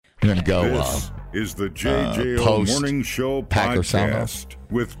You're going to go This is the JJO post Morning Show Packer sound podcast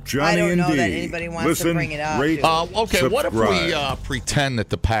with Johnny and D. I don't know that anybody wants Listen, to bring it up. rate, okay, what if we subscribe. pretend that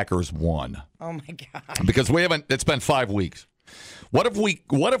the Packers won? Oh, my God. Because we haven't. It's been 5 weeks. What if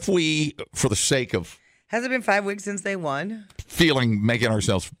we, for the sake of Has it been 5 weeks since they won? making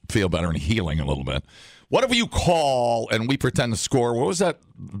ourselves feel better and healing a little bit, what if you call and we pretend to score? What was that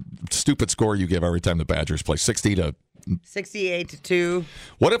stupid score you give every time the Badgers play? 68-2.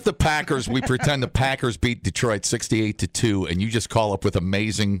 What if the Packers? We pretend the Packers beat Detroit 68-2, and you just call up with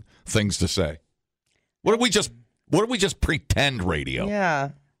amazing things to say. What if we just pretend radio? Yeah.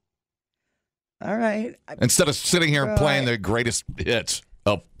 All right. Instead of sitting here and playing the greatest hits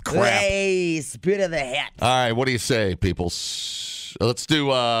of crap. Hey, spit of the hat. All right, what do you say, people? Let's do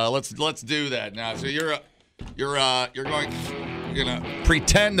that now. So you're gonna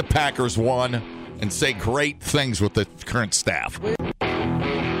pretend the Packers won and say great things with the current staff. Oh,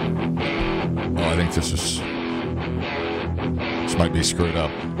 I think this might be screwed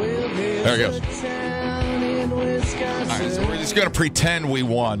up. There it goes. All right, so we're just gonna pretend we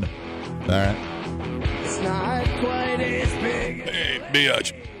won. All right. Hey,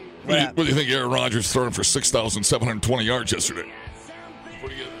 Biatch. What do you think Aaron Rodgers throwing for 6,720 yards yesterday? What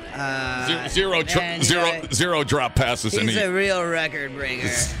do you get? Zero drop passes in He's the a real record breaker.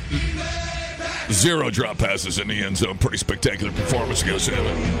 zero drop passes in the end zone. Pretty spectacular performance against him.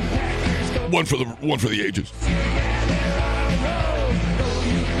 One for the ages.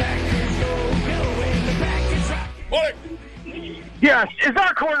 What? Yes. Is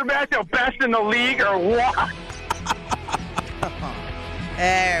our quarterback the best in the league or what?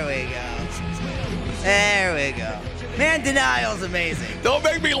 There we go. Man, denial's amazing. Don't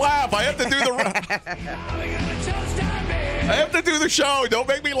make me laugh. I have to do the show. Don't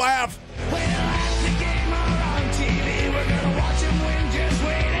make me laugh.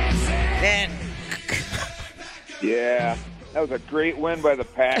 Man. Yeah, that was a great win by the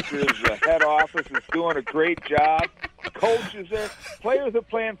Packers. The head office is doing a great job. Coaches there. Players are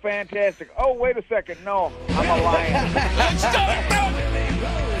playing fantastic. Oh, wait a second. No, I'm a Lion.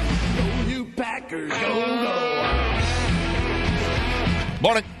 Packers, go.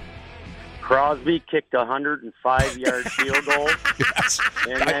 Morning. Crosby kicked a 105-yard field goal. Yes.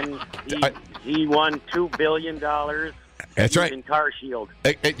 And then he won $2 billion. That's right. In Car Shield.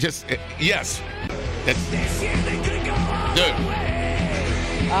 Yes. Dude.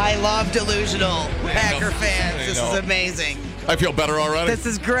 I love delusional Packer fans. This is amazing. I feel better already. This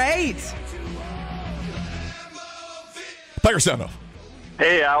is great. Packer sound off.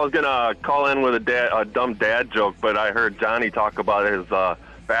 Hey, I was going to call in with a dumb dad joke, but I heard Johnny talk about his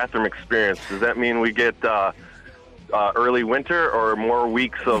bathroom experience. Does that mean we get early winter or more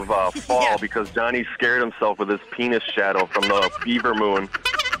weeks of fall? Yeah. Because Johnny scared himself with his penis shadow from the beaver moon.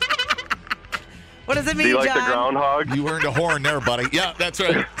 What does it mean, Do you like John? the groundhog? You earned a horn there, buddy. Yeah, that's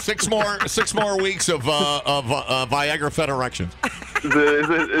right. Six more weeks of Viagra-fed erections. Is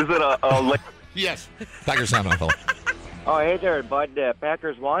it a Yes. Packer sound off, fella. Oh, hey there, bud.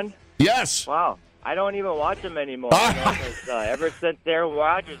 Packers won? Yes. Wow. I don't even watch them anymore. Ever since Aaron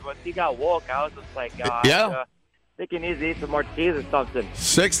Rodgers, once he got woke, I was just like, Yeah. thinking he's eat some more cheese or something.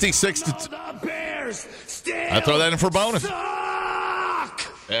 66 to I throw that in for bonus.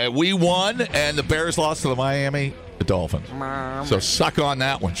 We won, and the Bears lost to the Miami Dolphins. So suck on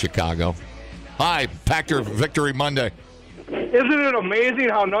that one, Chicago. Hi, Packer Victory Monday. Isn't it amazing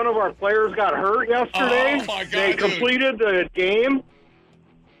how none of our players got hurt yesterday? Oh, my God, They completed the game.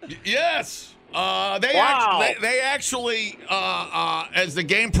 Yes. They actually, as the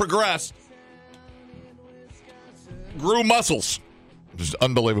game progressed, grew muscles. Just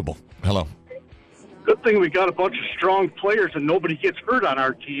unbelievable. Hello. Good thing we got a bunch of strong players and nobody gets hurt on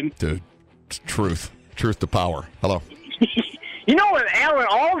our team. Dude, it's truth. Truth to power. Hello. You know, with Alan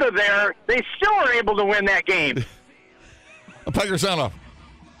Alda there, they still were able to win that game. Packer sound off.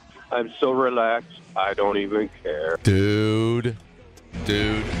 I'm so relaxed, I don't even care. Dude.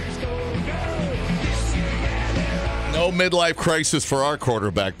 No midlife crisis for our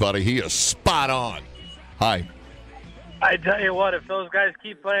quarterback, buddy. He is spot on. Hi. I tell you what, if those guys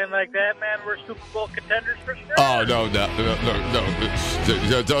keep playing like that, man, we're Super Bowl contenders for sure. Oh, no.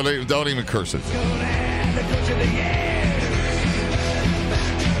 Don't even curse it.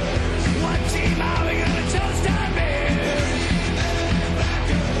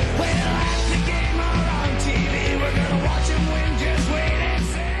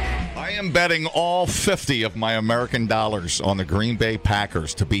 I am betting all 50 of my American dollars on the Green Bay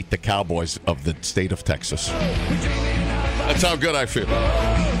Packers to beat the Cowboys of the state of Texas. That's how good I feel.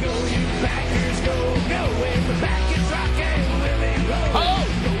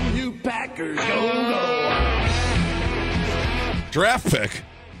 Packers, go, go. Draft pick?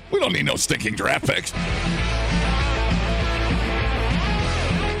 We don't need no stinking draft picks.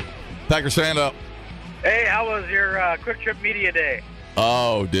 Packers, stand up. Hey, how was your Quick Trip Media Day?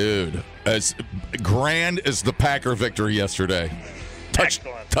 Oh, dude. As grand as the Packer victory yesterday.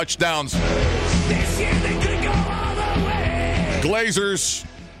 Excellent. Touchdowns. This year they could go all the way. Glazers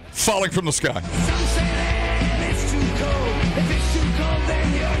falling from the sky. Some say that it's too cold. If it's too cold,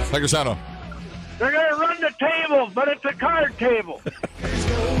 then you're Packers, stand up. They're going to run the table, but it's a card table.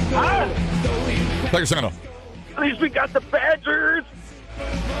 Huh? Packers, stand up. At least we got the Badgers.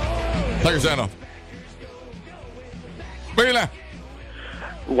 Packers, stand up. Bring it down.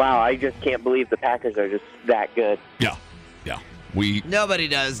 Wow, I just can't believe the Packers are just that good. Yeah. Nobody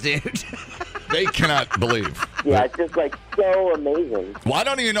does, dude. They cannot believe. Yeah, it's just like so amazing. Well, I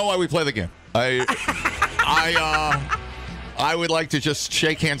don't even know why we play the game. I would like to just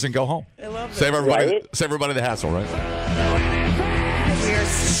shake hands and go home. I love Save everybody the hassle, right? We are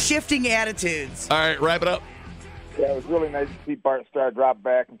shifting attitudes. All right, wrap it up. Yeah, it was really nice to see Bart Starr drop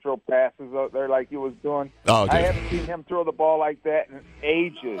back and throw passes out there like he was doing. Oh, dude. I haven't seen him throw the ball like that in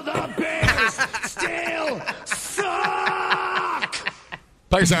ages. the Bears still suck.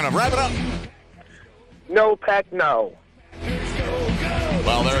 Packers, stand up. Wrap it up. No, Pack, no.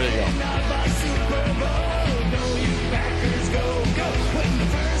 Well, there you go.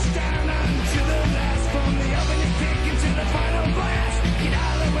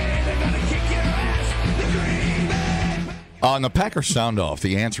 On the Packers sound off,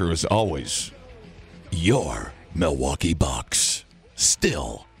 the answer is always your Milwaukee Bucks.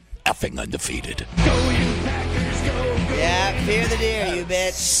 Still effing undefeated. Yeah, fear the deer, you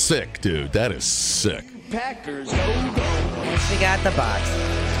bitch. Sick, dude. That is sick. Packers, go, go. We got the box.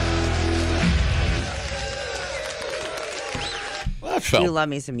 Well, that You love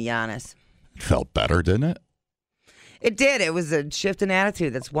me some Giannis. felt better, didn't it? It did. It was a shift in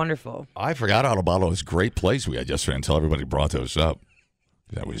attitude. That's wonderful. I forgot all about those great plays we had yesterday until everybody brought those up.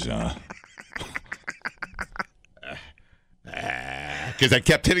 That was, because I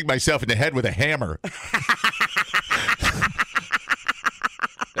kept hitting myself in the head with a hammer.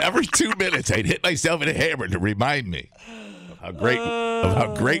 Every 2 minutes, I'd hit myself in a hammer to remind me of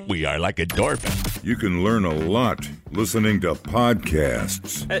how great we are, like endorphins. You can learn a lot listening to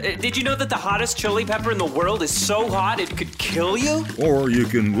podcasts. Did you know that the hottest chili pepper in the world is so hot it could kill you? Or you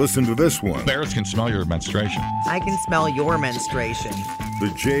can listen to this one. Bears can smell your menstruation. I can smell your menstruation. The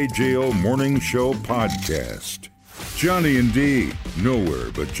JJO Morning Show Podcast. Johnny and D,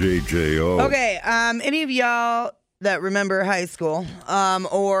 nowhere but JJO. Okay, any of y'all that remember high school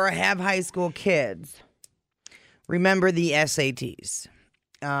or have high school kids remember the SATs.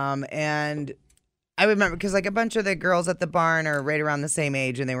 And I remember because like a bunch of the girls at the barn are right around the same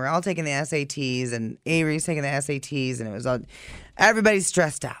age and they were all taking the SATs and Avery's taking the SATs and it was all, everybody's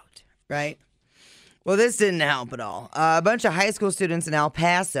stressed out, right? Well, this didn't help at all. A bunch of high school students in El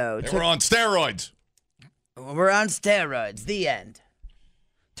Paso. They were on steroids. We're on steroids. The end.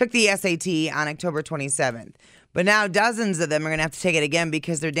 Took the SAT on October 27th. But now dozens of them are going to have to take it again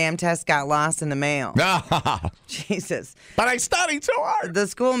because their damn test got lost in the mail. Jesus. But I studied so hard. The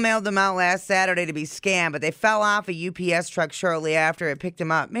school mailed them out last Saturday to be scanned, but they fell off a UPS truck shortly after it picked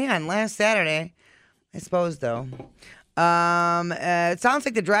them up. Man, last Saturday, I suppose, though. It sounds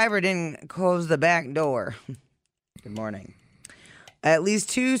like the driver didn't close the back door. Good morning. At least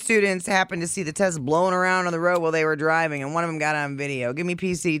 2 students happened to see the test blowing around on the road while they were driving, and one of them got on video. Give me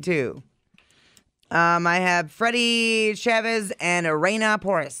PC, too. I have Freddie Chavez and Reina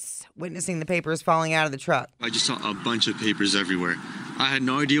Porras witnessing the papers falling out of the truck. I just saw a bunch of papers everywhere. I had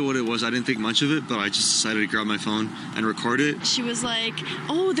no idea what it was. I didn't think much of it, but I just decided to grab my phone and record it. She was like,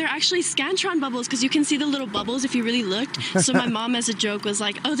 oh, they're actually Scantron bubbles because you can see the little bubbles if you really looked. So my mom, as a joke, was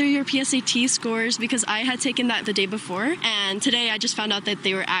like, oh, they're your PSAT scores because I had taken that the day before. And today I just found out that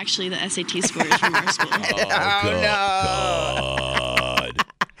they were actually the SAT scores from our school. God.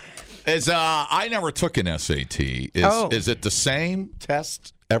 I never took an SAT. Is it the same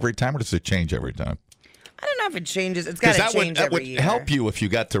test every time, or does it change every time? I don't know if it changes. It's got to change every year. That would help you if you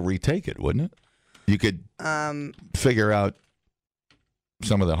got to retake it, wouldn't it? You could figure out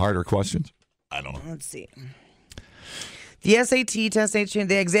some of the harder questions. I don't know. Let's see. The SAT test ain't changed.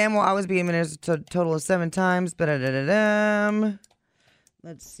 The exam will always be administered a total of 7 times. Let's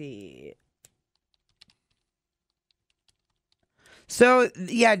see. So,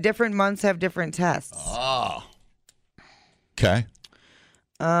 yeah, different months have different tests. Oh. Okay.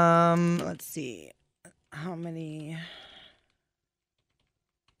 Let's see. How many?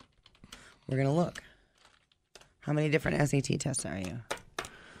 We're going to look. How many different SAT tests are you?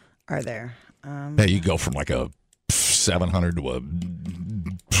 are there? Yeah, you go from like a 700 to a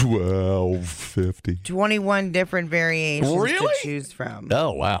 1250. 21 different variations Really? to choose from.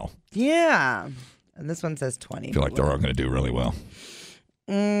 Oh, wow. Yeah. And this one says 20. I feel like they're all going to do really well.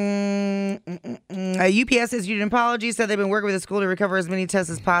 UPS issued an apology, said they've been working with the school to recover as many tests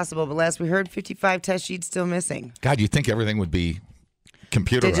as possible, but last we heard, 55 test sheets still missing. God, you'd think everything would be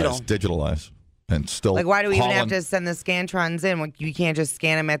computerized, digitalized, and still. Like, why do we even have to send the Scantrons in? You can't just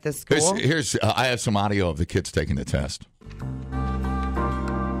scan them at the school? Here's I have some audio of the kids taking the test.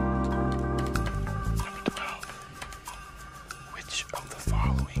 Which of the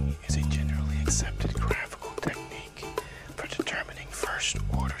following is a generally accepted graphical technique for determining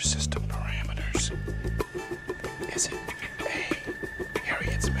first-order system parameters? Is it A,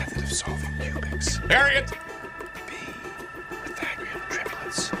 Harriot's method of solving cubics? Harriet! B, Pythagorean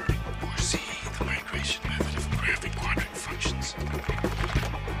triplets? Or C, the migration method of graphing quadrant functions?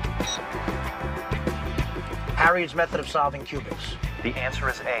 Harriot's method of solving cubics. The answer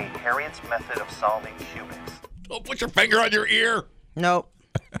is A, Harriot's method of solving cubics. Don't put your finger on your ear. Nope.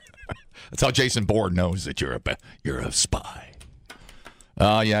 That's how Jason Bourne knows that you're a spy.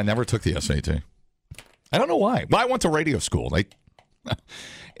 Yeah, I never took the SAT. I don't know why. Well, I went to radio school.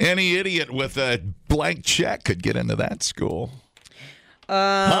 Any idiot with a blank check could get into that school.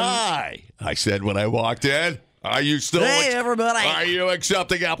 Hi, I said when I walked in. Are you still? Hey, everybody. Are you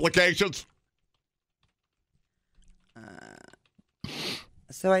accepting applications?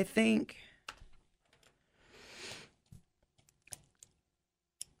 So I think,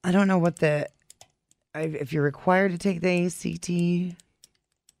 I don't know what if you're required to take the ACT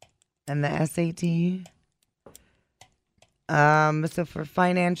and the SAT. So for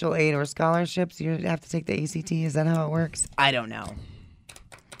financial aid or scholarships, you have to take the ACT. Is that how it works? I don't know.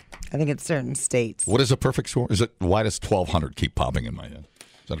 I think it's certain states. What is a perfect score? Why does 1,200 keep popping in my head?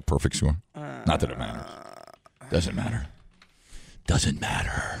 Is that a perfect score? Not that it matters. Doesn't matter. Doesn't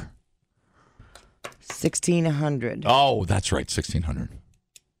matter. 1,600. Oh, that's right, 1,600.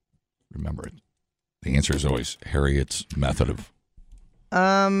 Remember it. The answer is always Harriet's method of.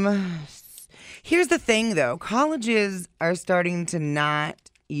 Here's the thing, though. Colleges are starting to not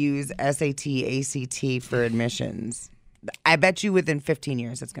use SAT, ACT for admissions. I bet you within 15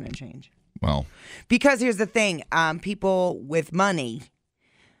 years it's going to change. Well, because here's the thing. People with money,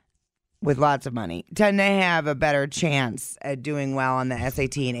 with lots of money, tend to have a better chance at doing well on the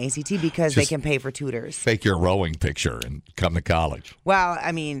SAT and ACT because they can pay for tutors. Fake your rowing picture and come to college. Well,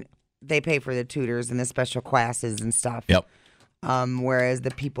 I mean, they pay for the tutors and the special classes and stuff. Yep. Whereas the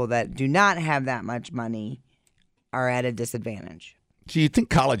people that do not have that much money are at a disadvantage. So you think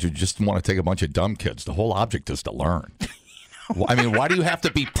college would just want to take a bunch of dumb kids? The whole object is to learn. I mean, why do you have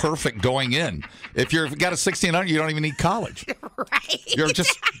to be perfect going in? If you've got a 1,600, you don't even need college. Right. You're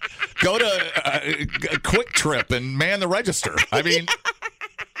just go to a Quick Trip and man the register. I mean,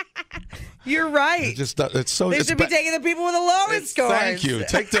 you're right. It's so. They should be taking the people with the lowest scores. Thank you.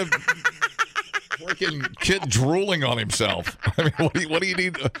 Take the freaking kid drooling on himself. I mean, what do you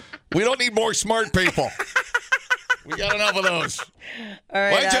need? We don't need more smart people. We got enough of those. All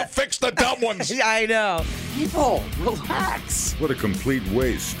right, Why don't you fix the dumb ones? I know. People, relax. What a complete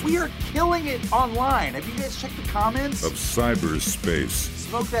waste We are killing it online. Have you guys checked the comments? of cyberspace.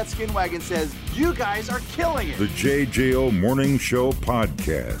 Smoke That Skin Wagon says, you guys are killing it. The JJO Morning Show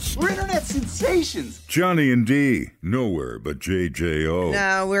Podcast. We're internet sensations. Johnny and D, nowhere but JJO.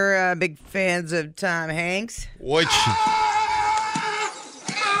 No, we're big fans of Tom Hanks. Which...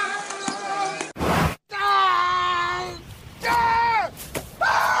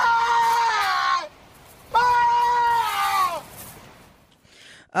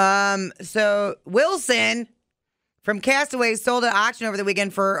 So Wilson from Castaway sold at auction over the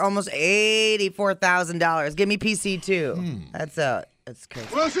weekend for almost $84,000. Give me PC2. That's crazy.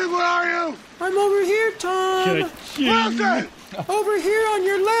 Wilson, where are you? I'm over here, Tom. Wilson! Over here on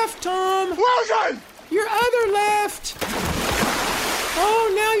your left, Tom. Wilson! Your other left.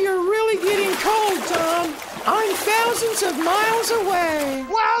 Oh, now you're really getting cold, Tom. I'm thousands of miles away.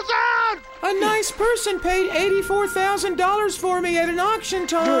 Wilson! A nice person paid $84,000 for me at an auction,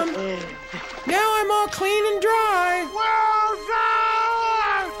 Tom. Now I'm all clean and dry.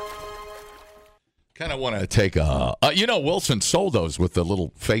 Wilson! Kind of want to take a... Wilson sold those with the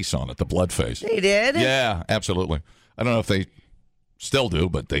little face on it, the blood face. They did? Yeah, absolutely. I don't know if they still do,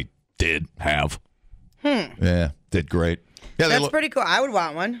 but they did have. Yeah, did great. Yeah, That's pretty cool. I would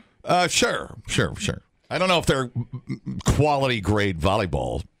want one. Sure. I don't know if they're quality grade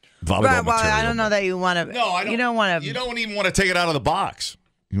volleyball Well, material. I don't know that you want to. No, I don't. You don't want to. You don't even want to take it out of the box.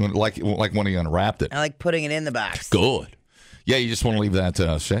 You want like when you unwrapped it. I like putting it in the box. Good. Yeah, you just want to leave that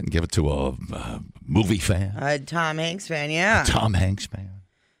set and give it to a movie fan. A Tom Hanks fan, yeah. A Tom Hanks fan.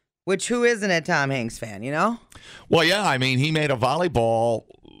 Which, who isn't a Tom Hanks fan, you know? Well, yeah, I mean, he made a volleyball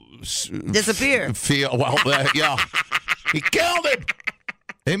disappear. Yeah. He killed it.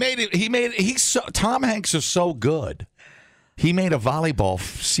 Tom Hanks is so good. He made a volleyball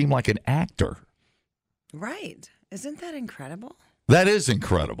seem like an actor. Right. Isn't that incredible? That is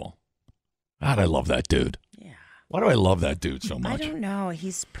incredible. God, I love that dude. Yeah. Why do I love that dude so much? I don't know.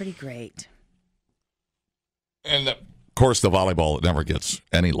 He's pretty great. And, of course, the volleyball that never gets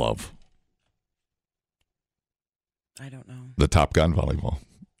any love. I don't know. The Top Gun volleyball.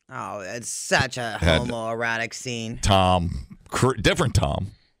 Oh, it's such a homoerotic scene. Different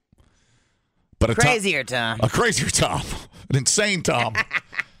Tom. But crazier Tom. A crazier Tom. An insane Tom.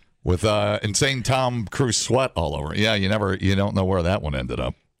 With insane Tom Cruise sweat all over. Yeah, you don't know where that one ended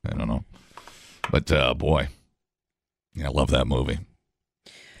up. I don't know. But, boy, I love that movie.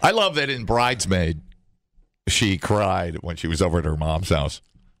 I love that in Bridesmaid, she cried when she was over at her mom's house.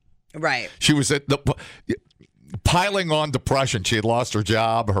 Right. She was piling on depression. She had lost her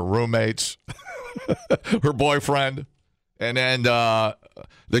job, her roommates, her boyfriend, and then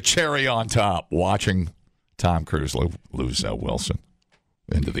the cherry on top, watching Tom Cruise lose Wilson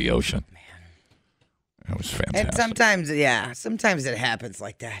into the ocean. Man. That was fantastic. And sometimes it happens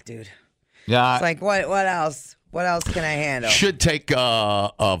like that, dude. Yeah. It's like, what else? What else can I handle? Should take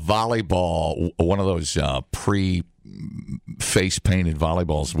a volleyball, one of those pre-face painted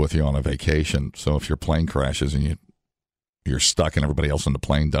volleyballs with you on a vacation. So if your plane crashes and you're stuck and everybody else on the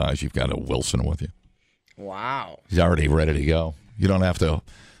plane dies, you've got a Wilson with you. Wow. He's already ready to go. You don't have to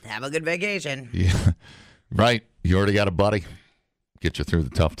have a good vacation. Yeah, right. You already got a buddy. Get you through the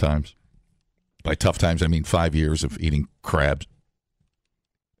tough times. By tough times, I mean 5 years of eating crabs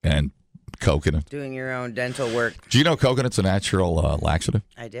and coconut. Doing your own dental work. Do you know coconut's a natural laxative?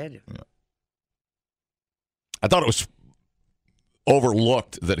 I did. Yeah. I thought it was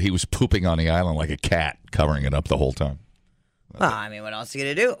overlooked that he was pooping on the island like a cat, covering it up the whole time. Well, I mean, what else are you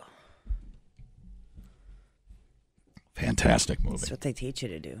going to do? Fantastic movie. That's what they teach you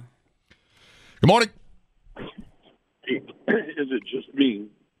to do. Good morning. Is it just me,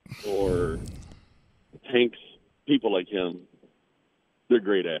 or Hanks, people like him, they're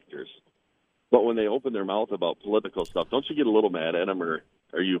great actors. But when they open their mouth about political stuff, don't you get a little mad at them, or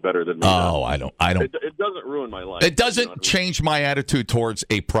are you better than me? Oh, I don't. It doesn't ruin my life. It doesn't change my attitude towards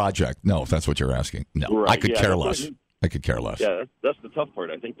a project. No, if that's what you're asking. No, right, I could care less. I could care less. Yeah, that's the tough part.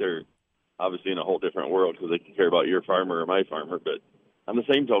 I think they're obviously in a whole different world because they can care about your farmer or my farmer. But on the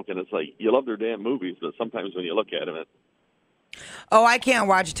same token, it's like you love their damn movies, but sometimes when you look at them, Oh, I can't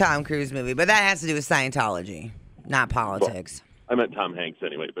watch a Tom Cruise movie, but that has to do with Scientology, not politics. Well, I meant Tom Hanks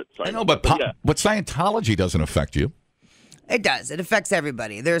anyway, but sorry. I know, but Scientology doesn't affect you. It does. It affects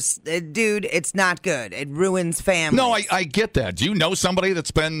everybody. Dude, it's not good. It ruins families. No, I get that. Do you know somebody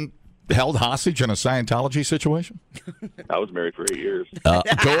that's been held hostage in a Scientology situation? I was married for 8 years.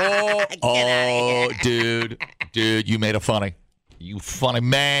 Dude, you made a funny. You funny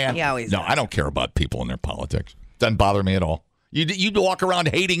man. He always no, does. I don't care about people and their politics. Doesn't bother me at all. You walk around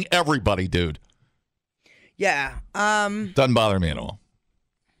hating everybody, dude. Yeah. Doesn't bother me at all.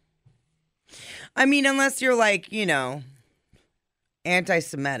 I mean, unless you're like,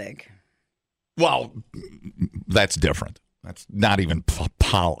 anti-Semitic. Well, that's different. That's not even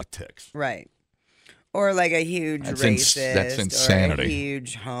politics. Right. Or like a huge racist. That's insanity. Or a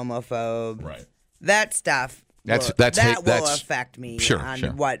huge homophobe. Right. That stuff. Will affect me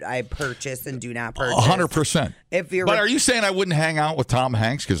on what I purchase and do not purchase. 100%. But are you saying I wouldn't hang out with Tom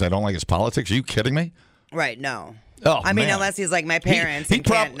Hanks because I don't like his politics? Are you kidding me? Right, no. Oh, I mean, man. unless he's like my parents and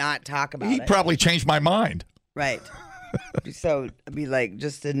can't not talk about it. He'd probably change my mind. Right. So I'd be like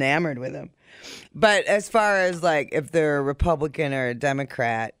just enamored with him. But as far as like if they're a Republican or a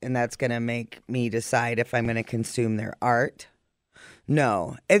Democrat and that's going to make me decide if I'm going to consume their art,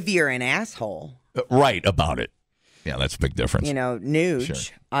 no. If you're an asshole. Right about it. Yeah, that's a big difference. Nuge.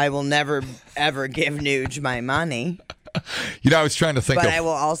 Sure. I will never, ever give Nuge my money. I was trying to think But I will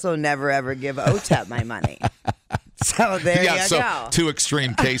also never, ever give OTEP my money. So there you go. Two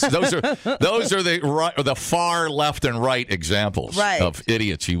extreme cases. Those are the far left and right examples of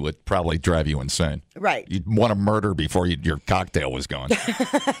idiots who would probably drive you insane. Right. You'd want to murder before your cocktail was gone.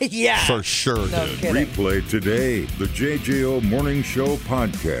 Yeah. For sure, No dude. kidding. Replay today the JJO Morning Show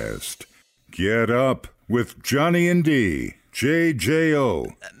podcast. Get up with Johnny and D.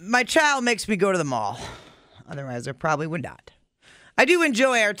 JJO. My child makes me go to the mall. Otherwise, I probably would not. I do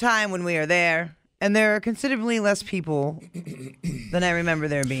enjoy our time when we are there, and there are considerably less people than I remember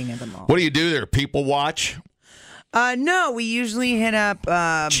there being at the mall. What do you do there? People watch? No, we usually hit up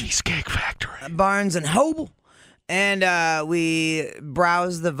Cheesecake Factory, Barnes and Noble, and we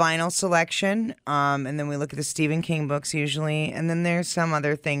browse the vinyl selection, and then we look at the Stephen King books usually, and then there's some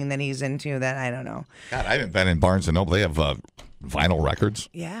other thing that he's into that I don't know. God, I haven't been in Barnes and Noble. They have vinyl records.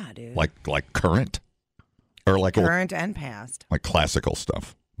 Yeah, dude. Like current, or like current and past, like classical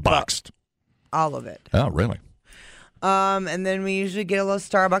stuff, boxed. All of it. Oh, really? And then we usually get a little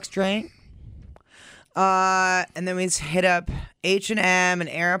Starbucks drink. And then we hit up H&M and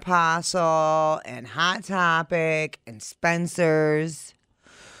Aeropostale and Hot Topic and Spencer's.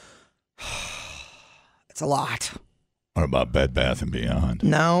 It's a lot. What about Bed Bath & Beyond?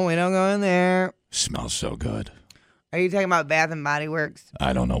 No, we don't go in there. Smells so good. Are you talking about Bath & Body Works?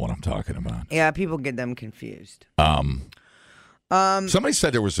 I don't know what I'm talking about. Yeah, people get them confused. Somebody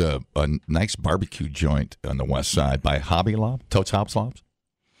said there was a nice barbecue joint on the west side by Hobby Lobby, Totes Hobbs Lobs.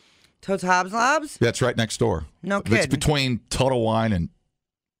 Totes Hobbs Lobs? That's right next door. No kidding. It's between Total Wine and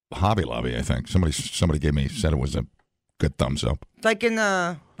Hobby Lobby, I think. Somebody said it was a good thumbs up. Like in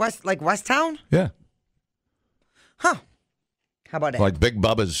the West Town? Yeah. Huh. How about that? Like Big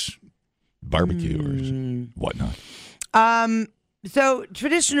Bubba's barbecue or whatnot. So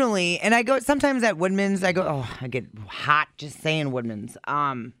traditionally, and I go sometimes at Woodman's, I get hot just saying Woodman's.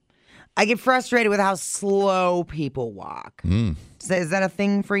 I get frustrated with how slow people walk. So is that a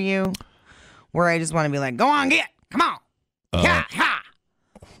thing for you? Where I just want to be like, go on, come on. Yeah,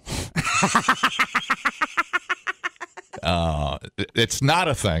 it's not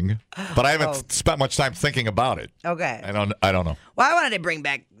a thing, but I haven't spent much time thinking about it. Okay. I don't know. Well, I wanted to bring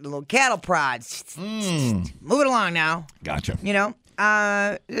back the little cattle prods. Move it along now. Gotcha. You know,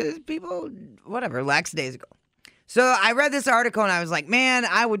 people, whatever, lackadaisical. So I read this article and I was like, man,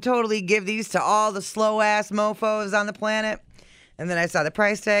 I would totally give these to all the slow-ass mofos on the planet. And then I saw the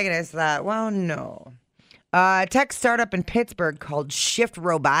price tag and I thought, well, no. A tech startup in Pittsburgh called Shift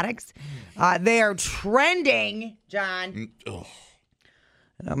Robotics. They are trending, John.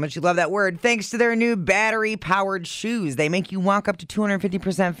 How much you love that word. Thanks to their new battery-powered shoes. They make you walk up to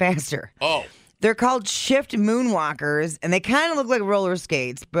 250% faster. Oh. They're called Shift Moonwalkers, and they kind of look like roller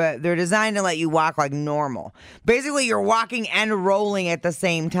skates, but they're designed to let you walk like normal. Basically, you're walking and rolling at the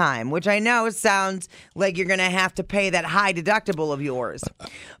same time, which I know sounds like you're going to have to pay that high deductible of yours.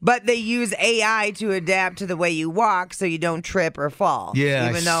 But they use AI to adapt to the way you walk so you don't trip or fall. Yeah,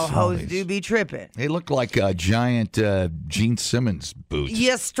 even though hoes do be tripping. They look like giant Gene Simmons boots.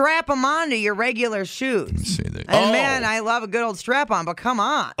 You strap them onto your regular shoes. Let's see that. And man, I love a good old strap-on, but come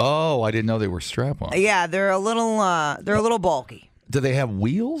on. Oh, I didn't know they were strap-on. Yeah, they're a little bulky. Do they have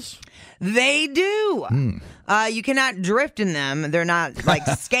wheels? They do. You cannot drift in them. They're not like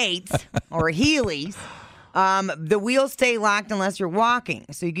skates or Heelys. The wheels stay locked unless you're walking,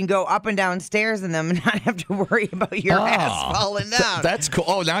 so you can go up and down stairs in them and not have to worry about your ass falling down. That's cool.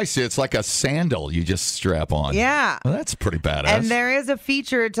 Oh, nice. It's like a sandal you just strap on. Yeah. Well, that's pretty badass. And there is a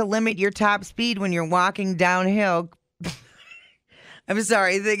feature to limit your top speed when you're walking downhill. I'm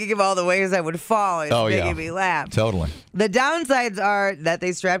sorry, thinking of all the ways I would fall is making me laugh. Totally. The downsides are that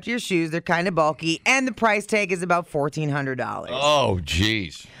they strap to your shoes, they're kind of bulky, and the price tag is about $1,400. Oh,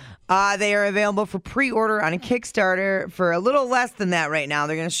 jeez. They are available for pre-order on a Kickstarter for a little less than that right now.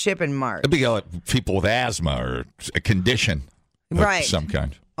 They're going to ship in March. It'd be like people with asthma or a condition of some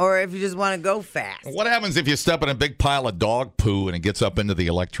kind. Or if you just want to go fast. What happens if you step in a big pile of dog poo and it gets up into the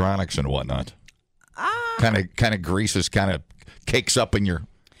electronics and whatnot? Kind of greases, kind of cakes up in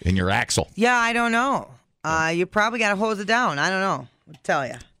your axle. Yeah, I don't know. You probably got to hose it down. I don't know. I'll tell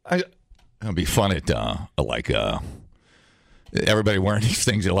you. It'd be fun at everybody wearing these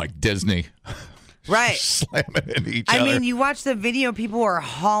things at like Disney. Right. Slamming into each other. I mean, you watch the video, people are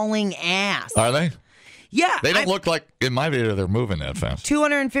hauling ass. Are they? Yeah. They don't look like, in my video, they're moving that fast.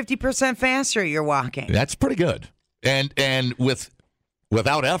 250% faster you're walking. That's pretty good. And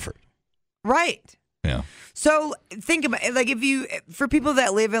without effort. Right. Yeah. So think about it, like for people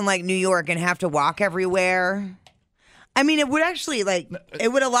that live in like New York and have to walk everywhere, I mean, it would actually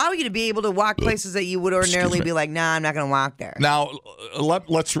it would allow you to be able to walk places that you would ordinarily be like, nah, I'm not going to walk there. Now,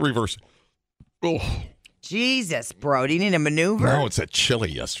 let's reverse. Oh. Jesus, bro. Do you need a maneuver? No, it's a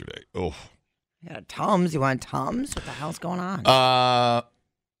chili yesterday. Oh. Yeah, Tums. You want Tums? What the hell's going on?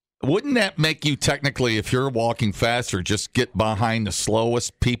 Wouldn't that make you technically, if you're walking faster, just get behind the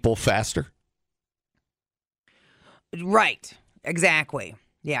slowest people faster? Right. Exactly.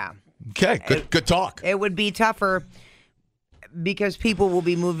 Yeah. Okay. Good talk. It would be tougher because people will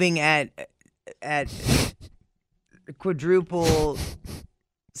be moving at quadruple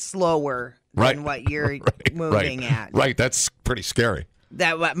slower than what you're moving at. Right. That's pretty scary.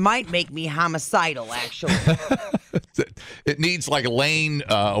 That might make me homicidal, actually. It needs like lane.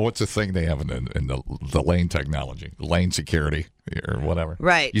 What's the thing they have in the lane technology? Lane security or whatever.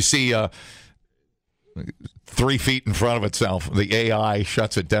 Right. You see 3 feet in front of itself. The AI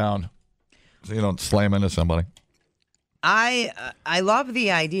shuts it down so you don't slam into somebody. I love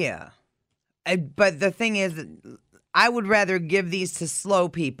the idea, but the thing is, I would rather give these to slow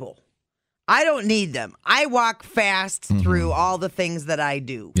people. I don't need them. I walk fast through all the things that I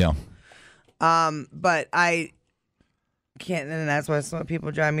do. Yeah. But I can't, and that's why slow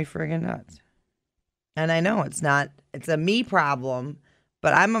people drive me friggin' nuts. And I know it's a me problem,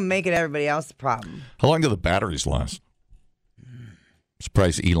 but I'm going to make it everybody else's problem. How long do the batteries last?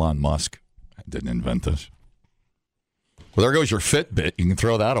 Surprised Elon Musk didn't invent this. Well, there goes your Fitbit. You can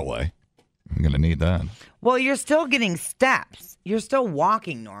throw that away. I'm going to need that. Well, you're still getting steps. You're still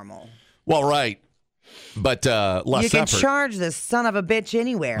walking normal. Well, right. But less you can effort. charge this son of a bitch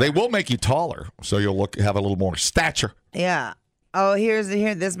anywhere. They will make you taller, so you'll have a little more stature. Yeah. Oh, here.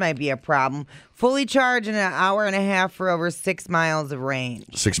 This might be a problem. Fully charged in an hour and a half for over 6 miles of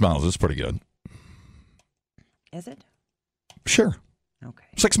range. 6 miles is pretty good. Is it? Sure. Okay.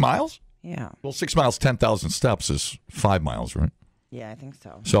 6 miles? Yeah. Well, 6 miles, 10,000 steps is 5 miles, right? Yeah, I think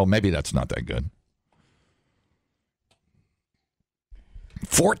so. So maybe that's not that good.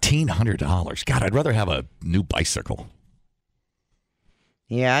 $1,400. God, I'd rather have a new bicycle.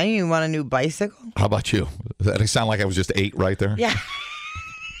 Yeah, you want a new bicycle? How about you? Does that sound like I was just 8 right there? Yeah.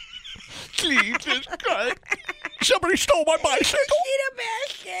 Jesus Christ. Somebody stole my bicycle.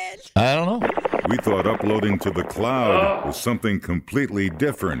 I I don't know. We thought uploading to the cloud was something completely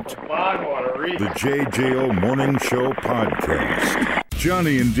different. The JJO Morning Show Podcast.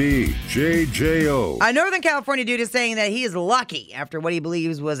 Johnny and D, JJO. A Northern California dude is saying that he is lucky after what he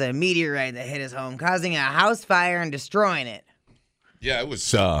believes was a meteorite that hit his home, causing a house fire and destroying it. Yeah, it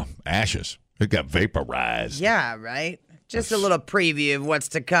was ashes. It got vaporized. Yeah, right? Just a little preview of what's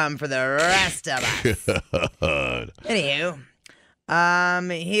to come for the rest of us. Anywho,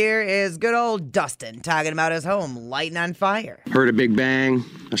 here is good old Dustin talking about his home lighting on fire. Heard a big bang.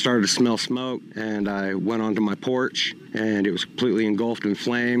 I started to smell smoke, and I went onto my porch, and it was completely engulfed in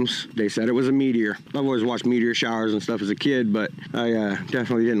flames. They said it was a meteor. I've always watched meteor showers and stuff as a kid, but I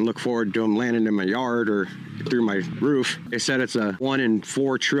definitely didn't look forward to them landing in my yard or through my roof. They said it's a 1 in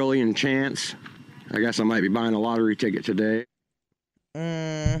 4 trillion chance. I guess I might be buying a lottery ticket today.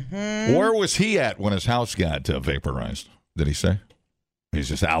 Mm-hmm. Where was he at when his house got vaporized? Did he say? He's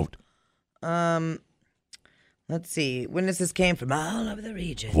just out. Let's see. Witnesses came from all over the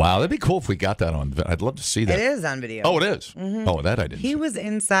region. Wow, that'd be cool if we got that on. I'd love to see that. It is on video. Oh, it is? Mhm. Oh, that I didn't He was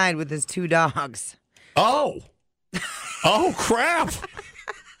inside with his 2 dogs. Oh. Oh, crap.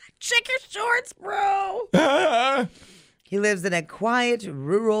 Check your shorts, bro. He lives in a quiet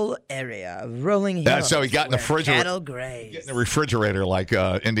rural area of rolling hills. That's how he got in the refrigerator. Cattle graze. Get in the refrigerator like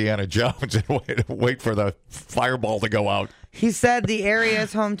Indiana Jones and wait for the fireball to go out. He said the area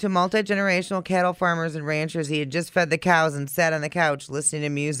is home to multi-generational cattle farmers and ranchers. He had just fed the cows and sat on the couch listening to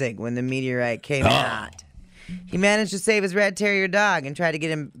music when the meteorite came out. He managed to save his red terrier dog and tried to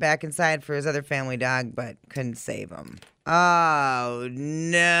get him back inside for his other family dog, but couldn't save him. Oh,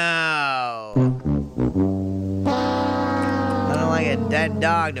 no. I don't like a dead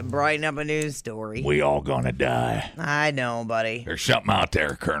dog to brighten up a news story. We all gonna die. I know, buddy. There's something out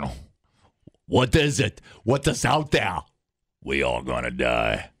there, Colonel. What is it? What is out there? We all gonna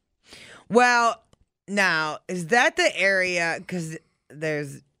die. Well, now, is that the area, because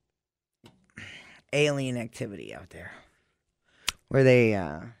there's alien activity out there, where they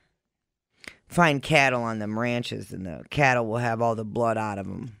find cattle on them ranches, and the cattle will have all the blood out of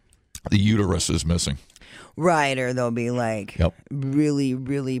them. The uterus is missing. Right, or they'll be like really,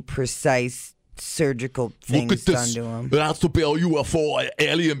 really precise surgical things done to them. It has to be a UFO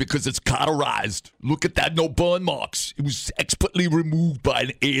alien because it's cauterized. Look at that, no burn marks. It was expertly removed by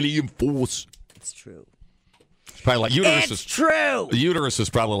an alien force. It's true. It's probably like uterus. It's true. The uterus is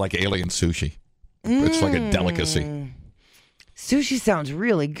probably like alien sushi. It's like a delicacy. Sushi sounds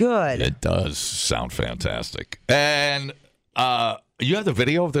really good. It does sound fantastic. And you have the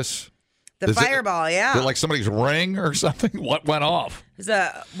video of this? The fireball, yeah. Like somebody's ring or something? What went off?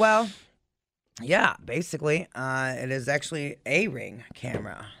 Well, yeah, basically. It is actually a Ring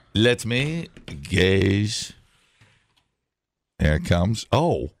camera. Let me gaze. There it comes.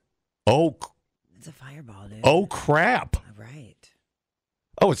 Oh. It's a fireball, dude. Oh, crap. Right.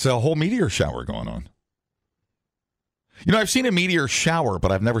 Oh, it's a whole meteor shower going on. You know, I've seen a meteor shower,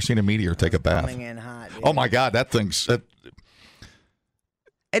 but I've never seen a meteor take a bath. Coming in hot, dude. Oh, my God, that thing's...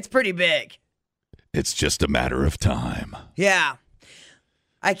 It's pretty big. It's just a matter of time. Yeah.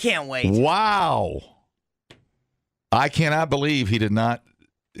 I can't wait. Wow. I cannot believe he did not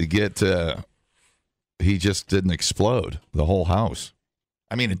get. He just didn't explode the whole house.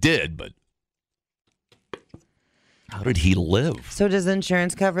 I mean, it did, but how did he live? So does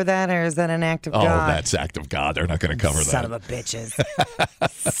insurance cover that, or is that an act of God? Oh, that's act of God. They're not going to cover that. Son of a bitches.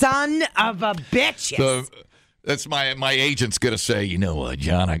 Son of a bitches. So that's my agent's going to say, you know what,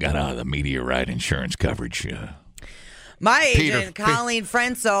 John, I got out of the meteorite insurance coverage. My agent, Colleen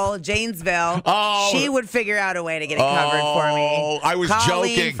Frenzel, Janesville, she would figure out a way to get it covered for me. I was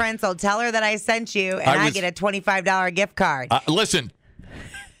Colleen joking. Frenzel, tell her that I sent you, and I get a $25 gift card. Listen,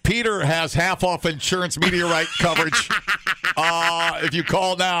 Peter has half-off insurance meteorite coverage. If you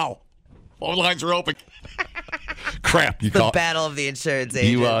call now, phone lines are open. Crap, you the call. Battle of the insurance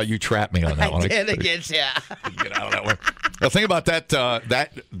agent. You trapped me on that one. I did get you. Get out of that one. The thing about that,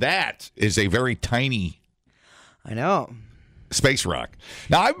 that is a very tiny. I know. Space Rock.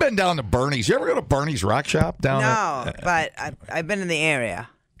 Now, I've been down to Bernie's. You ever go to Bernie's Rock Shop down there? No, but I've been in the area.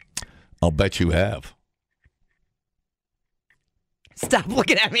 I'll bet you have. Stop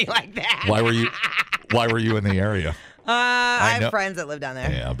looking at me like that. Why were you in the area? I have friends that live down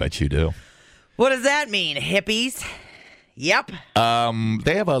there. Yeah, I bet you do. What does that mean? Hippies? Yep.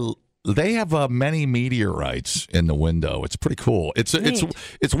 They have many meteorites in the window. It's pretty cool. It's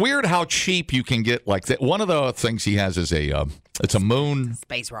weird how cheap you can get like that. One of the things he has is it's a moon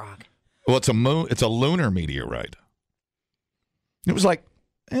space rock. Well, it's a lunar meteorite. It was like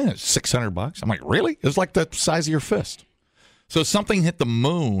 $600. I'm like, really? It was like the size of your fist. So something hit the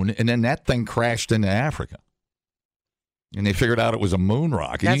moon, and then that thing crashed into Africa. And they figured out it was a moon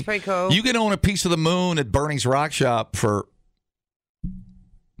rock. That's pretty cool. You can own a piece of the moon at Bernie's Rock Shop for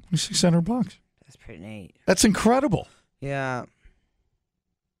 $600. That's pretty neat. That's incredible. Yeah.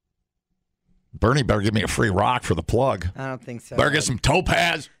 Bernie better give me a free rock for the plug. I don't think so. Better get some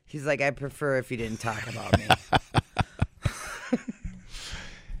topaz. He's like, I prefer if you didn't talk about me.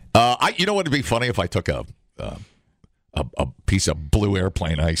 You know what would be funny if I took a piece of blue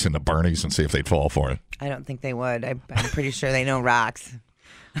airplane ice into Bernie's and see if they'd fall for it. I don't think they would. I'm pretty sure they know rocks.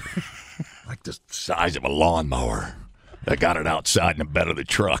 Like the size of a lawnmower. I got it outside in the bed of the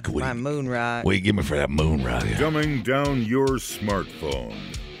truck. My moon rock. What do you give me for that moon rock? Yeah. Dumbing down your smartphone.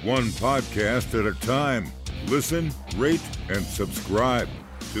 One podcast at a time. Listen, rate, and subscribe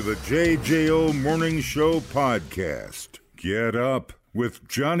to the JJO Morning Show podcast. Get up with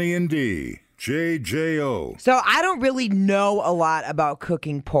Johnny and D. JJO. So I don't really know a lot about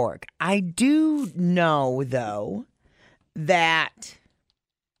cooking pork. I do know, though, that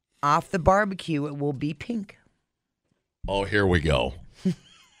off the barbecue it will be pink. Oh, here we go.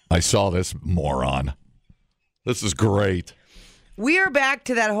 I saw this moron. This is great. We are back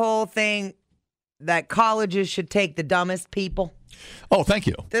to that whole thing that colleges should take the dumbest people. Oh, thank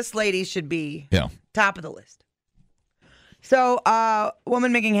you. This lady should be top of the list. So,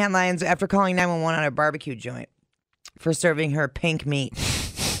 woman making headlines after calling 911 on a barbecue joint for serving her pink meat.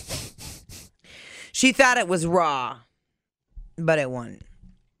 She thought it was raw, but it wasn't.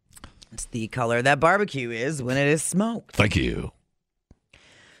 It's the color that barbecue is when it is smoked. Thank you.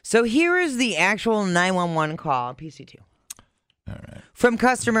 So here is the actual 911 call, PC2. All right. From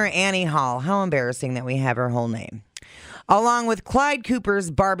customer Annie Hall. How embarrassing that we have her whole name. Along with Clyde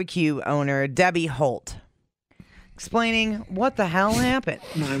Cooper's barbecue owner, Debbie Holt. Explaining what the hell happened.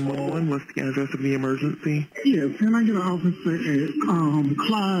 911, what's the address of the emergency? Yes, can I get an officer at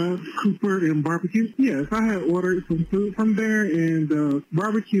Clyde Cooper and Barbecue? Yes, I had ordered some food from there, and the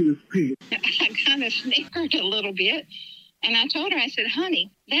barbecue is pink. I kind of snickered a little bit, and I told her, I said,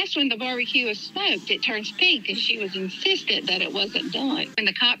 honey, that's when the barbecue is smoked. It turns pink, and she was insistent that it wasn't done. When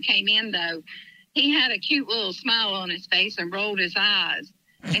the cop came in, though, he had a cute little smile on his face and rolled his eyes.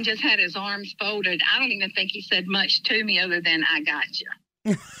 And just had his arms folded. I don't even think he said much to me other than, I got you.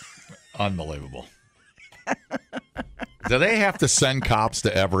 Unbelievable. Do they have to send cops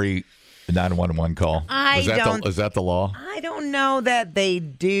to every 911 call? Is that the law? I don't know that they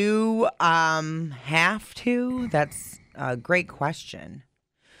do have to. That's a great question.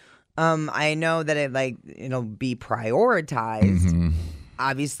 I know that it'll be prioritized. Mm-hmm.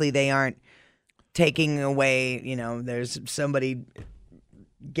 Obviously, they aren't taking away, there's somebody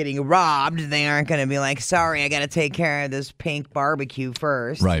getting robbed. They aren't going to be like, sorry, I got to take care of this pink barbecue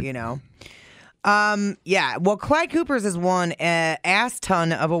first. Right. Yeah. Well, Clyde Cooper's has won an ass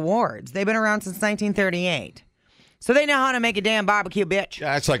ton of awards. They've been around since 1938. So they know how to make a damn barbecue, bitch.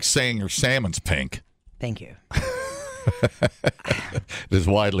 Yeah, it's like saying your salmon's pink. Thank you. It is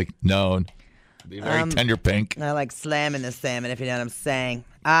widely known. Be very tender pink. I like slamming the salmon, if you know what I'm saying.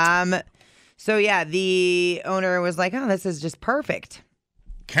 So, yeah, the owner was like, oh, this is just perfect.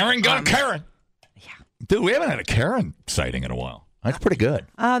 Karen got Karen. Yeah. Dude, we haven't had a Karen sighting in a while. That's pretty good.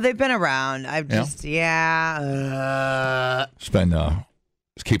 They've been around. I've just, Just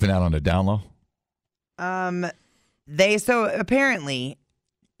keeping that on the down low. So apparently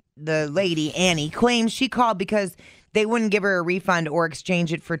the lady, Annie, claims she called because they wouldn't give her a refund or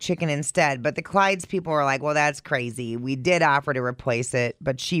exchange it for chicken instead. But the Clyde's people were like, well, that's crazy. We did offer to replace it,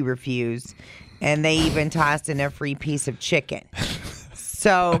 but she refused. And they even tossed in a free piece of chicken.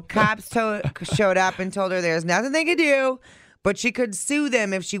 So cops showed up and told her there's nothing they could do, but she could sue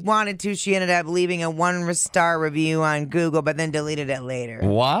them if she wanted to. She ended up leaving a 1-star review on Google, but then deleted it later.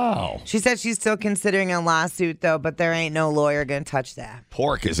 Wow. She said she's still considering a lawsuit, though, but there ain't no lawyer going to touch that.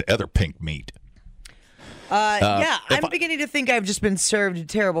 Pork is other pink meat. I'm beginning to think I've just been served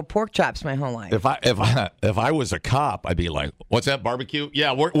terrible pork chops my whole life. If I was a cop, I'd be like, "What's that, barbecue?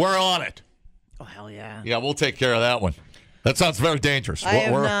 Yeah, we're on it. Oh hell yeah! Yeah, we'll take care of that one. That sounds very dangerous. I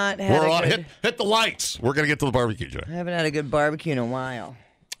have not had we're a on good... hit the lights. We're gonna get to the barbecue joint. I haven't had a good barbecue in a while.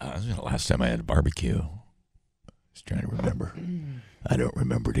 The last time I had a barbecue, I was trying to remember. I don't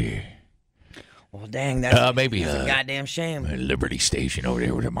remember the. Well, dang, that's maybe a goddamn shame. Liberty Station over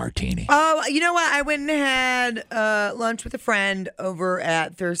there with a martini. Oh, you know what? I went and had lunch with a friend over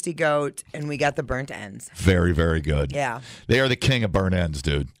at Thirsty Goat, and we got the burnt ends. Very, very good. Yeah. They are the king of burnt ends,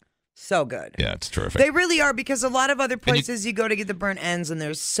 dude. So good. Yeah, it's terrific. They really are, because a lot of other places you go to get the burnt ends, and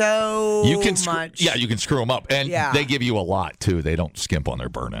there's so much. Yeah, you can screw them up. And they give you a lot, too. They don't skimp on their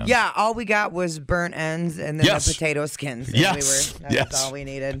burnt ends. Yeah, all we got was burnt ends and then the potato skins. And that's all we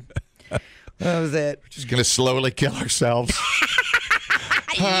needed. That was it. We're just going to slowly kill ourselves.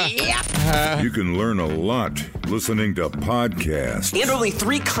 You can learn a lot listening to podcasts. And only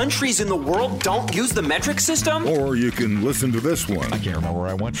 3 countries in the world don't use the metric system? Or you can listen to this one. I can't remember where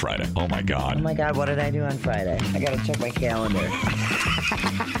I went Friday. Oh, my God. Oh, my God. What did I do on Friday? I got to check my calendar.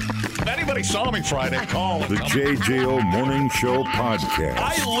 If anybody saw me Friday, call. The JJO Morning Show Podcast.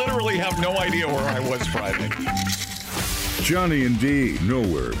 I literally have no idea where I was Friday. Johnny and D,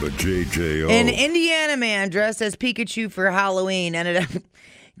 nowhere but JJO. An Indiana man dressed as Pikachu for Halloween ended up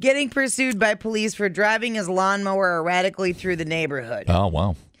getting pursued by police for driving his lawnmower erratically through the neighborhood. Oh,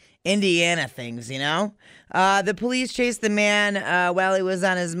 wow. Indiana things, you know? The police chased the man while he was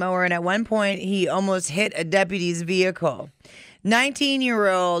on his mower, and at one point, he almost hit a deputy's vehicle.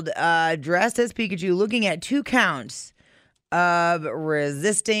 19-year-old dressed as Pikachu, looking at 2 counts of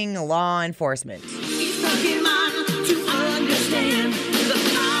resisting law enforcement.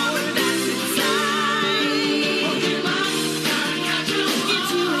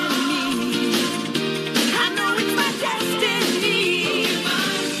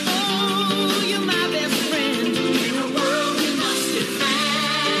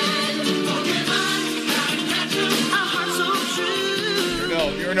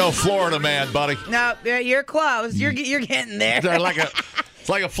 You're no Florida man, buddy. No, you're close. You're getting there. It's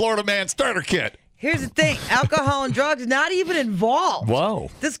like a Florida man starter kit. Here's the thing. Alcohol and drugs not even involved. Whoa.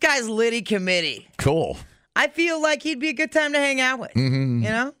 This guy's Liddy committee. Cool. I feel like he'd be a good time to hang out with. Mm-hmm. You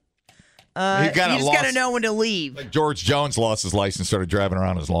know? You just got to know when to leave. Like George Jones lost his license, started driving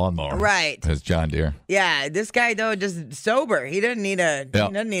around his lawnmower. Right. His John Deere. Yeah, this guy, though, just sober. He doesn't need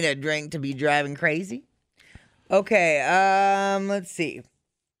a drink to be driving crazy. Okay, let's see.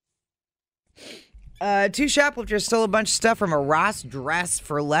 2 shoplifters stole a bunch of stuff from a Ross Dress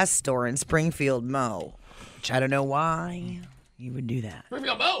for Less store in Springfield, Mo. Which I don't know why you would do that.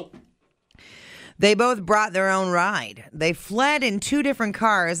 Springfield, Mo! They both brought their own ride. They fled in 2 different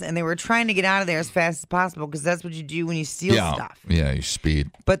cars, and they were trying to get out of there as fast as possible, because that's what you do when you steal stuff. Yeah, you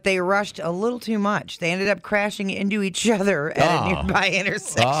speed. But they rushed a little too much. They ended up crashing into each other at a nearby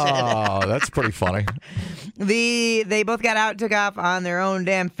intersection. Oh, that's pretty funny. They both got out and took off on their own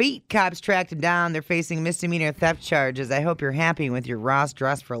damn feet. Cops tracked them down. They're facing misdemeanor theft charges. I hope you're happy with your Ross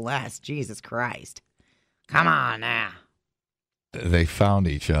Dress for Less. Jesus Christ. Come on now. They found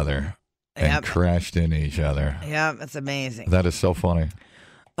each other. And crashed into each other. Yeah, that's amazing. That is so funny.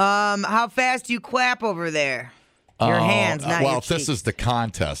 How fast do you clap over there? Your hands, not your Well, if this is the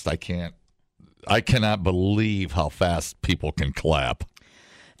contest, I cannot believe how fast people can clap.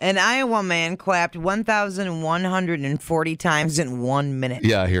 An Iowa man clapped 1,140 times in 1 minute.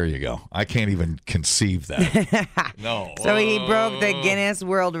 Yeah, here you go. I can't even conceive that. No. So he broke the Guinness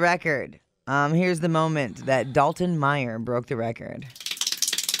World Record. Here's the moment that Dalton Meyer broke the record.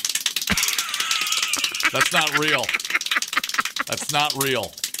 That's not real. That's not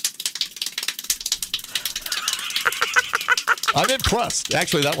real. I'm impressed.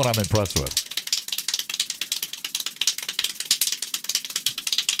 Actually, that one I'm impressed with.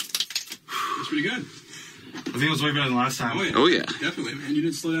 That's pretty good. I think it was way better than last time. Oh, yeah. Definitely, man. You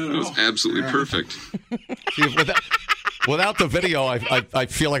didn't slow down at It all. was absolutely perfect. See, without the video, I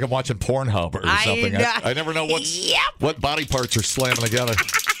feel like I'm watching Pornhub or something. I never know what body parts are slamming together.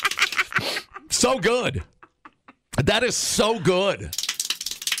 So good. That is so good.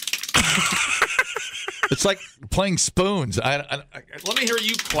 It's like playing spoons. Let me hear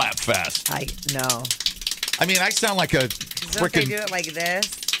you clap fast. No. I mean, I sound like a Don't they freaking. do it like this?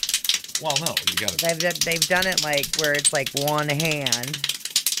 Well, no, you got it. They've done it like where it's like one hand.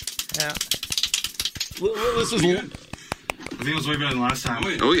 Yeah. This is. I think it was way better than last time.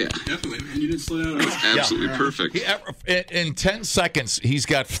 Oh, yeah. Definitely, man. You didn't slow down at all. Absolutely perfect. In 10 seconds, he's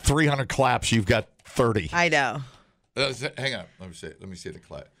got 300 claps. You've got 30. I know. Hang on. Let me see the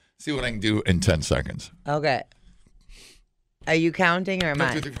clap. See what I can do in 10 seconds. Okay. Are you counting or am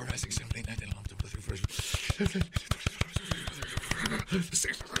I?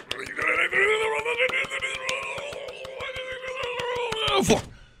 4.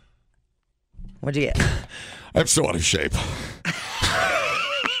 What'd you get? I'm so out of shape.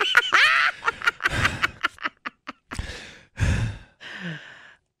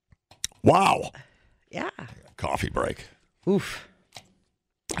 Wow. Yeah. Coffee break. Oof.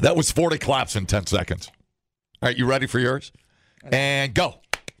 That was 40 claps in 10 seconds. All right, you ready for yours? And go.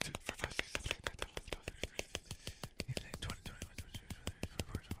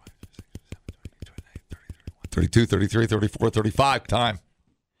 32, 33, 34, 35. Time.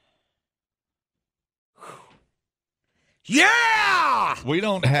 Yeah! We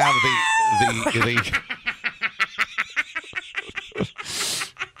don't have the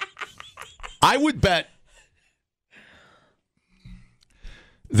I would bet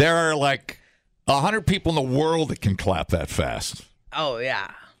there are like 100 people in the world that can clap that fast. Oh,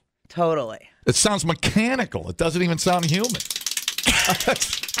 yeah. Totally. It sounds mechanical. It doesn't even sound human.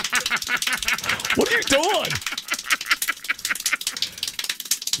 What are you doing?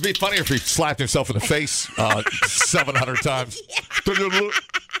 It'd be funnier if he slapped himself in the face 700 times.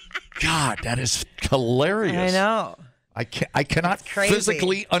 God, that is hilarious. I know. I cannot crazy.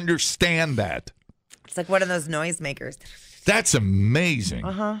 physically understand that. It's like one of those noisemakers. That's amazing.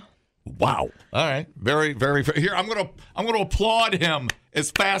 Uh-huh. Wow. All right. Very, very. Here, I'm gonna applaud him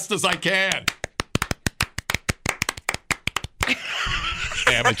as fast as I can.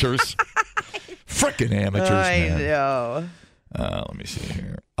 Amateurs. Frickin' amateurs, man. I know. Let me see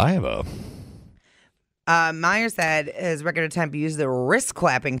here. I have a. Meyer said his record attempt used the wrist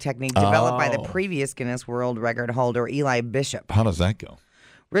clapping technique developed by the Oh. previous Guinness World Record holder, Eli Bishop. How does that go?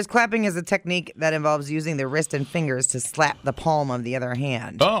 Wrist clapping is a technique that involves using the wrist and fingers to slap the palm of the other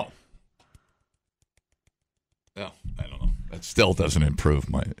hand. Oh. No, I don't know. That still doesn't improve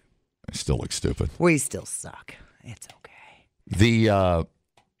I still look stupid. We still suck. It's okay. The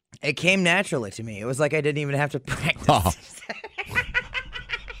It came naturally to me. It was like I didn't even have to practice.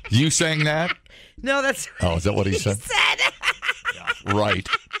 You saying that? No, that's Oh, is that what he said? Yeah, right.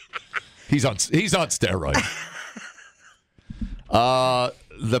 He's on steroids.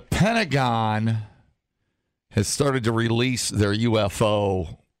 The Pentagon has started to release their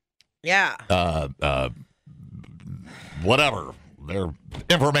UFO. Yeah. Whatever. Their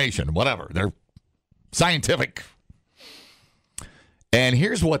information, whatever. Their scientific. And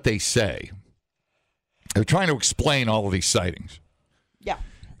here's what they say. They're trying to explain all of these sightings. Yeah.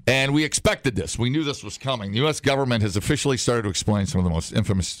 And we expected this. We knew this was coming. The U.S. government has officially started to explain some of the most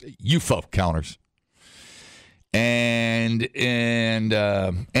infamous UFO counters and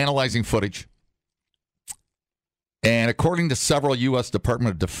analyzing footage. And according to several U.S.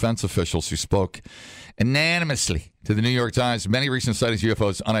 Department of Defense officials who spoke anonymously to the New York Times, many recent sightings of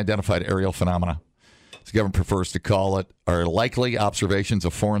UFOs, unidentified aerial phenomena, as the government prefers to call it, are likely observations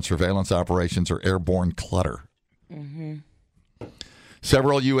of foreign surveillance operations or airborne clutter. Mm-hmm.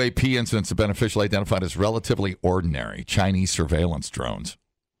 Several UAP incidents have been officially identified as relatively ordinary Chinese surveillance drones.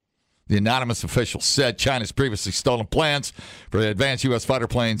 The anonymous official said China's previously stolen plans for advanced U.S. fighter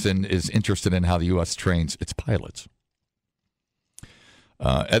planes and is interested in how the U.S. trains its pilots.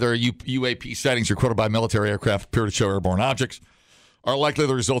 Other UAP sightings recorded by military aircraft appear to show airborne objects are likely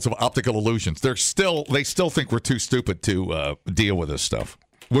the results of optical illusions. They still think we're too stupid to deal with this stuff,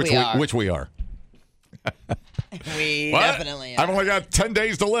 which we are. We What? definitely are. I've only got 10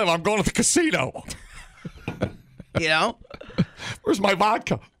 days to live. I'm going to the casino. You know? Where's my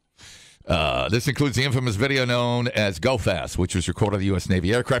vodka? This includes the infamous video known as Go Fast, which was recorded on the U.S.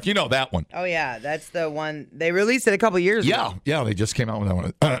 Navy aircraft. You know that one. Oh, yeah. That's the one. They released it a couple years ago. Yeah, they just came out with that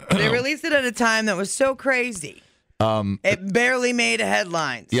one. They released it at a time that was so crazy. It barely made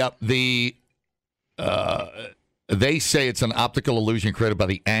headlines. Yep. The They say it's an optical illusion created by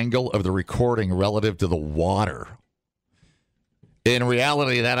the angle of the recording relative to the water. In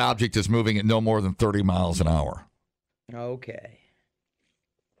reality, that object is moving at no more than 30 miles an hour. Okay.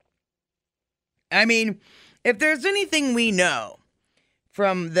 I mean, if there's anything we know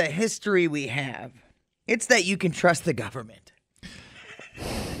from the history we have, it's that you can trust the government.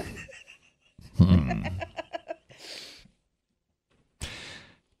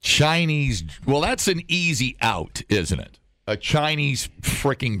 Chinese, well, that's an easy out, isn't it? A Chinese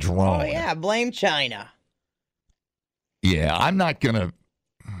freaking drone. Oh, yeah, blame China. Yeah, I'm not going to.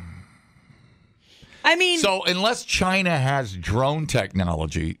 I mean. So, unless China has drone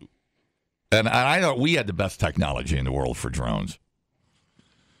technology, and I know we had the best technology in the world for drones.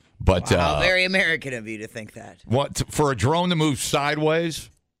 But wow, very American of you to think that. What, for a drone to move sideways,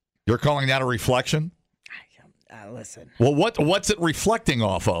 you're calling that a reflection? Listen. Well, what's it reflecting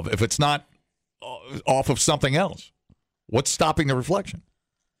off of if it's not off of something else? What's stopping the reflection?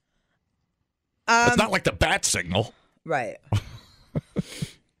 It's not like the bat signal. Right.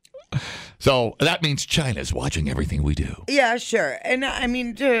 So that means China's watching everything we do. Yeah, sure. And I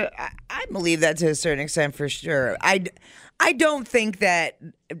mean, I believe that to a certain extent for sure. I don't think that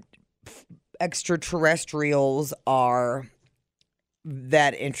extraterrestrials are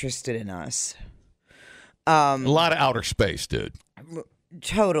that interested in us. A lot of outer space, dude.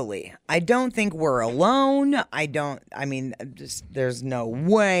 Totally. I don't think we're alone. There's no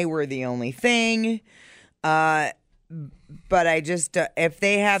way we're the only thing. But I just, if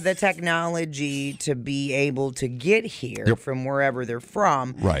they have the technology to be able to get here from wherever they're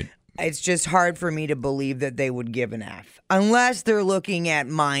from, right? It's just hard for me to believe that they would give an F. Unless they're looking at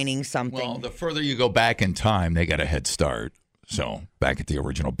mining something. Well, the further you go back in time, they got a head start. So, back at the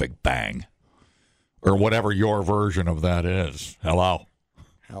original Big Bang. Or whatever your version of that is. Hello.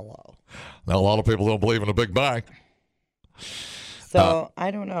 Hello. Now, a lot of people don't believe in a Big Bang. So, I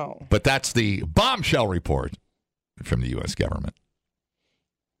don't know. But that's the bombshell report from the U.S. government.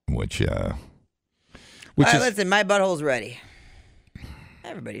 Which listen, my butthole's ready.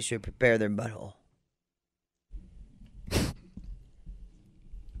 Everybody should prepare their butthole.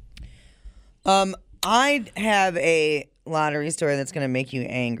 I have a lottery story that's going to make you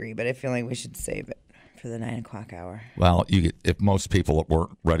angry, but I feel like we should save it for the 9 o'clock hour. Well, if most people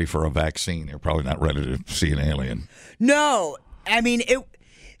weren't ready for a vaccine, they're probably not ready to see an alien. No, I mean,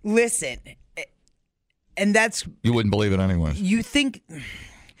 listen, and that's... You wouldn't believe it anyway. You think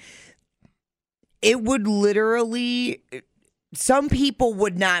it would literally... Some people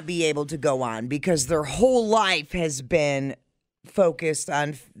would not be able to go on because their whole life has been focused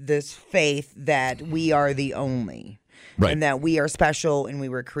on this faith that we are the only. Right. And that we are special and we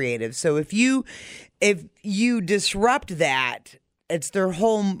were creative. So if you disrupt that, it's their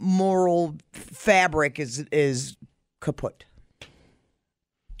whole moral fabric is kaput.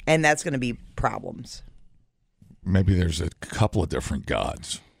 And that's going to be problems. Maybe there's a couple of different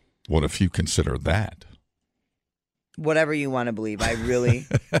gods. What if you consider that? Whatever you want to believe, I really,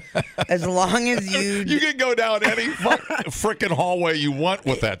 as long as you can go down any freaking hallway you want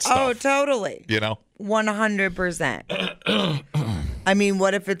with that stuff. Oh, totally. 100%. I mean,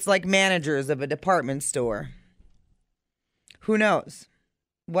 what if it's like managers of a department store? Who knows?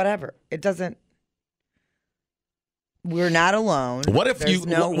 Whatever. It doesn't. We're not alone. What if There's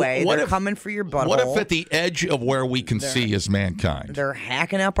no way they're coming for your butthole? What if at the edge of where we can see is mankind? They're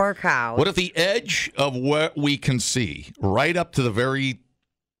hacking up our cows. What if the edge of what we can see, right up to the very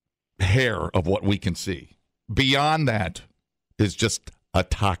hair of what we can see, beyond that is just a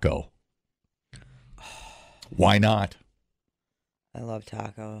taco? Why not? I love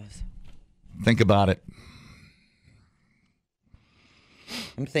tacos. Think about it.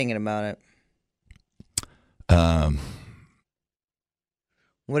 I'm thinking about it.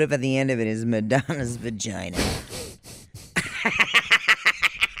 What if at the end of it is Madonna's vagina?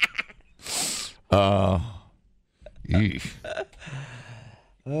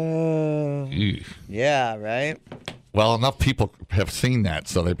 Yeah, right? Well, enough people have seen that,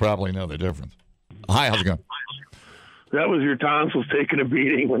 so they probably know the difference. Hi, how's it going? That was your tonsils taking a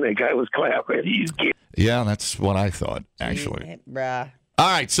beating when that guy was clapping. Yeah, that's what I thought, actually. Bruh. All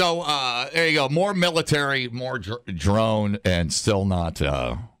right, so there you go. More military, more drone, and still not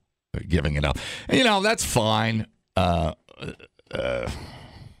giving it up. And, that's fine. I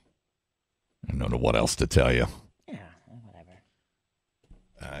don't know what else to tell you. Yeah,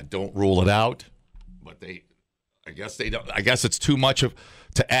 whatever. Don't rule it out, but I guess they don't. I guess it's too much of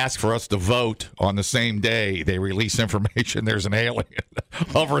to ask for us to vote on the same day they release information there's an alien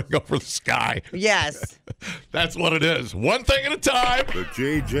hovering over the sky. Yes. That's what it is. One thing at a time. The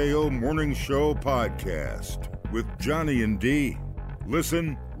JJO Morning Show podcast with Johnny and D.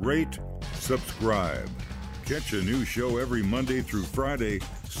 Listen, rate, subscribe. Catch a new show every Monday through Friday,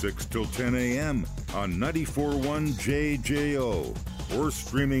 6 till 10 a.m. on 94.1 JJO or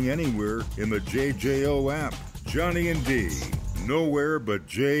streaming anywhere in the JJO app. Johnny and D. Nowhere but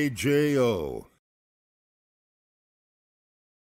JJO.